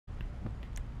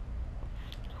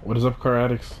What is up, car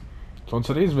addicts? So in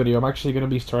today's video, I'm actually going to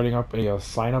be starting up a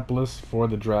sign-up list for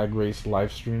the drag race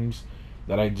live streams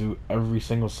that I do every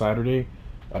single Saturday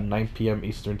at 9 p.m.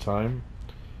 Eastern Time.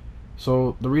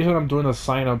 So the reason I'm doing the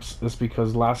sign-ups is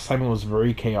because last time it was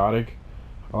very chaotic.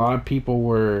 A lot of people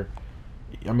were...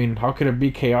 I mean, how could it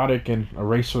be chaotic in a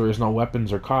race where there's no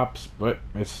weapons or cops? But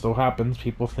it still happens.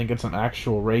 People think it's an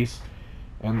actual race,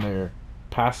 and they're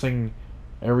passing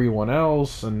everyone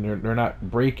else, and they're not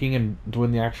braking and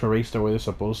doing the actual race the way they're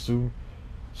supposed to.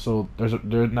 So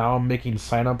they're now making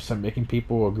signups and making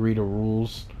people agree to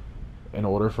rules in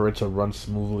order for it to run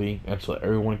smoothly and so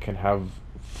everyone can have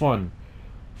fun.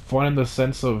 Fun in the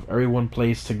sense of everyone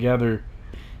plays together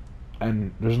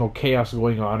and there's no chaos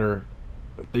going on or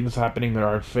things happening that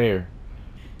aren't fair.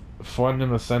 Fun in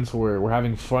the sense where we're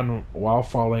having fun while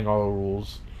following all the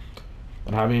rules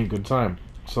and having a good time.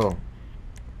 So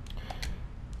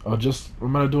I'm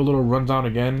gonna do a little rundown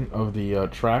again of the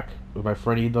track with my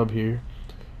friend E-Dub here,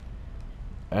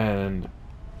 and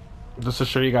just to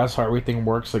show you guys how everything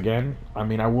works again. I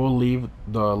mean, I will leave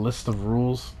the list of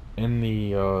rules in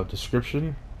the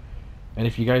description, and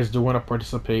if you guys do want to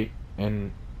participate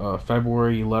in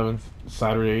February 11th,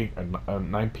 Saturday at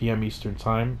 9 p.m. Eastern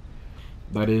Time,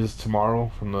 that is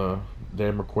tomorrow from the day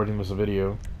I'm recording this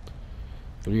video.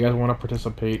 If you guys want to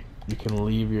participate, you can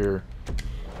leave your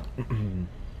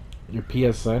your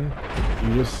PSN.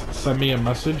 You just send me a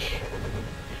message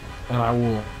and I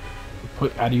will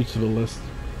add you to the list.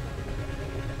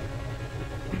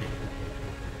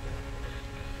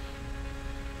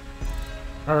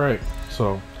 Alright,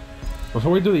 so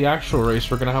before we do the actual race,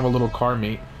 we're gonna have a little car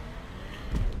meet.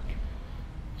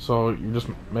 So you just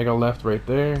make a left right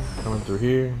there, coming through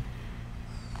here.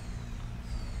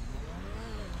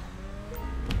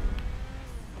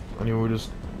 And you will just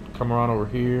come around over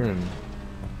here, and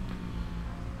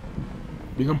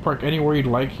you can park anywhere you'd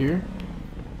like here.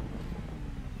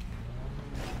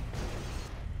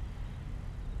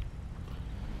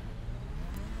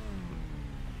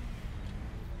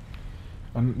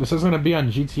 And this is going to be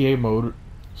on GTA mode,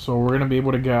 so we're going to be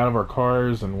able to get out of our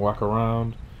cars and walk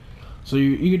around. So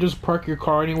you can just park your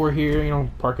car anywhere here, you know,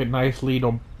 park it nicely,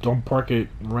 don't park it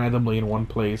randomly in one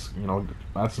place, you know,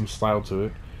 add some style to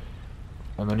it.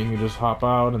 And then you can just hop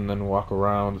out and then walk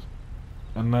around.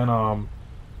 And then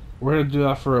we're going to do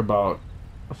that for about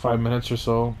 5 minutes or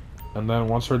so. And then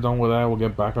once we're done with that, we'll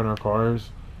get back on our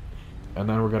cars. And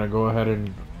then we're going to go ahead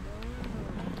and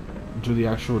do the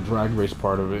actual drag race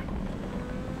part of it.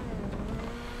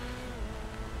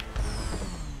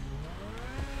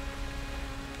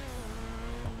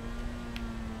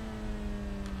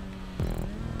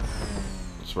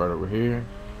 It's right over here.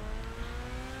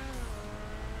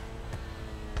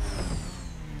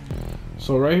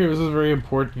 So right here, this is very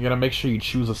important. You gotta make sure you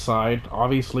choose a side.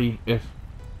 Obviously, if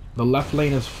the left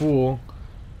lane is full,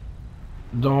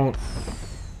 don't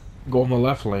go in the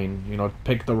left lane. You know,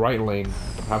 pick the right lane.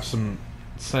 Have some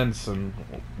sense in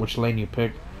which lane you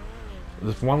pick.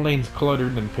 If one lane's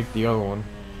cluttered, then pick the other one.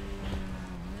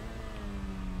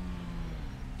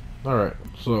 Alright,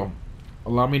 so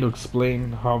allow me to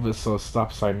explain how this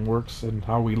stop sign works and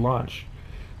how we launch.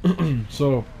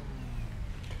 So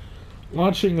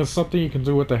launching is something you can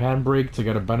do with the handbrake to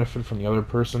get a benefit from the other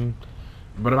person,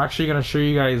 but I'm actually going to show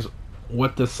you guys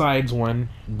what decides when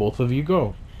both of you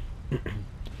go.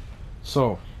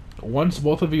 So once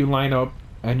both of you line up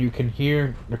and you can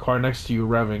hear the car next to you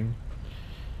revving,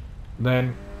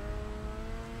 then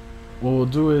what we'll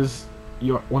do is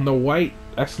when the white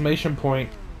exclamation point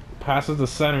passes the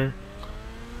center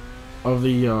of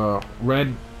the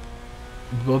red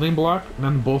building block,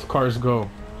 then both cars go.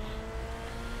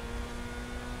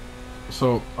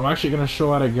 So I'm actually going to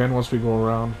show that again once we go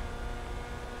around.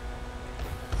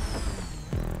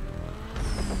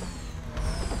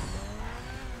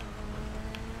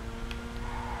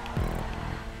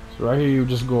 So right here you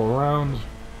just go around.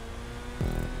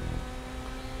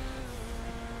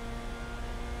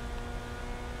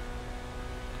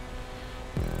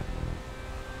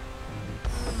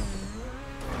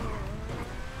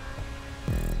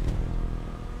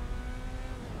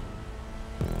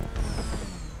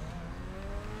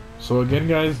 So again,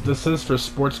 guys, this is for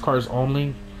sports cars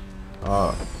only.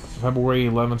 February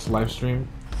 11th live stream.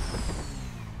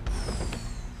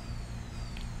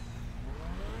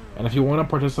 And if you want to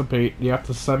participate, you have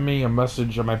to send me a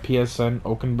message on my PSN,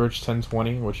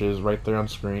 Oakenbirch1020, which is right there on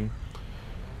screen.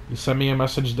 You send me a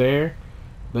message there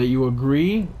that you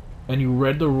agree and you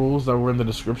read the rules that were in the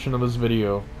description of this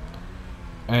video.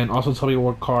 And also tell me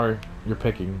what car you're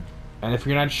picking. And if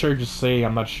you're not sure, just say,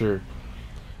 I'm not sure.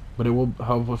 But it will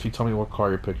help if you tell me what car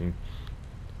you're picking.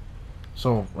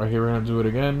 So right here we're gonna do it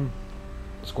again.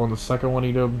 Let's go on the second one,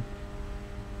 Edub.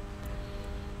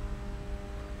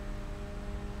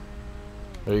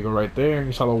 There you go, right there.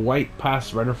 You saw the white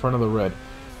pass right in front of the red.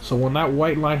 So when that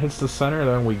white line hits the center,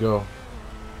 then we go.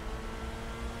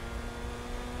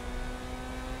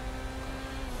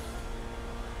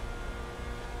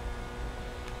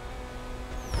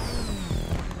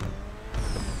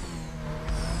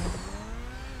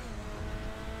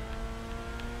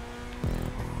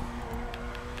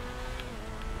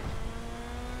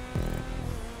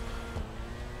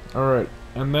 Alright,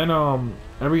 and then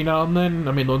every now and then,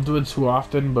 I mean, don't do it too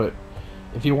often, but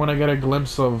if you want to get a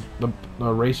glimpse of the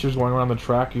racers going around the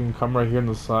track, you can come right here on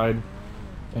the side,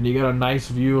 and you get a nice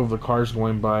view of the cars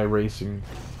going by racing.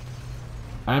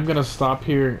 I'm gonna stop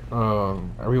here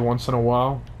every once in a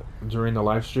while during the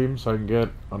live stream so I can get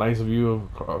a nice view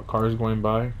of cars going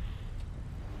by.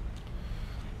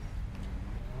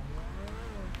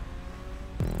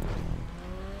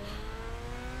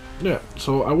 Yeah,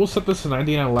 so I will set this to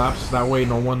 99 laps, that way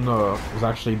no one is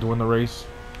actually doing the race.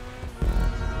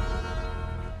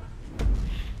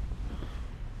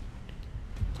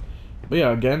 But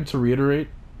yeah, again, to reiterate,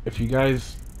 if you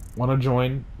guys want to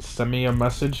join, send me a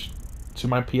message to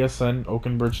my PSN,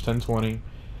 Oakenbridge1020,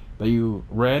 that you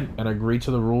read and agree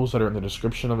to the rules that are in the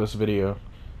description of this video,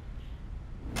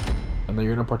 and that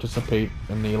you're going to participate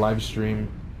in the live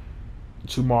stream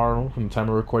tomorrow from the time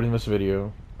of recording this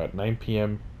video at 9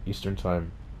 p.m. Eastern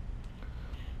Time.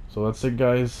 So that's it,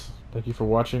 guys. Thank you for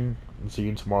watching, and see you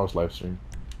in tomorrow's live stream.